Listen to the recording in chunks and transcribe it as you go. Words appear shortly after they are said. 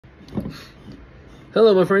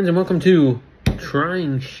Hello, my friends, and welcome to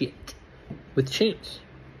Trying Shit with Chance.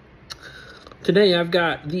 Today, I've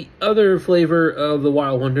got the other flavor of the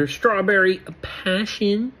Wild Wonder, Strawberry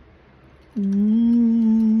Passion. I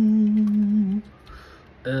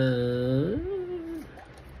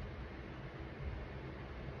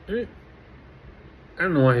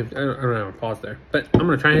don't know why I don't have a pause there, but I'm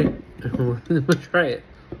gonna try it. I'm gonna try it.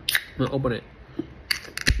 I'm gonna open it.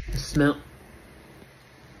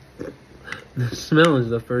 The smell is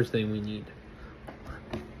the first thing we need.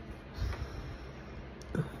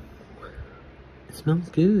 It smells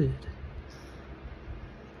good.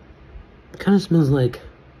 It kind of smells like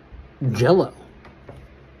Jello.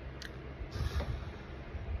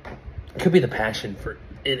 Could be the passion fruit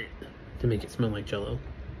in it to make it smell like Jello.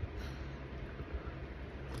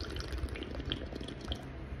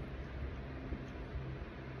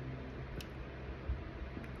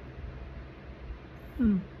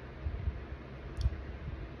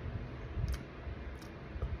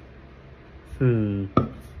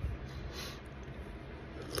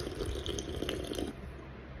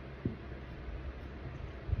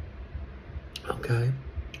 Okay.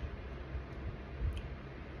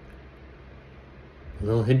 A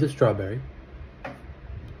little hint of strawberry.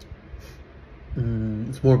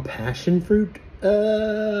 It's more passion fruit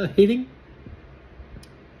hitting.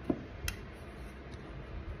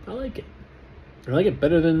 I like it. I like it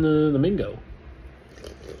better than the mango.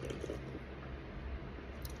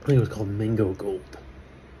 I think it was called Mango Gold.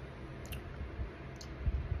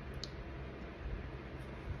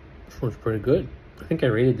 This one's pretty good. I think I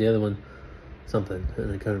rated the other one something,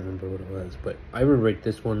 and I can't remember what it was, but I would rate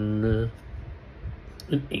this one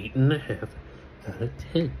an 8.5 out of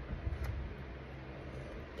 10.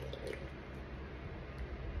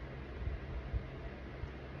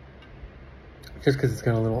 Just because it's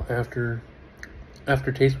got a little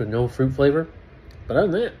aftertaste with no fruit flavor, but other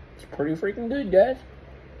than that, it's pretty freaking good, guys.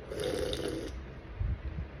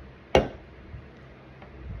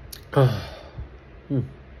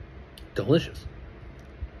 Delicious.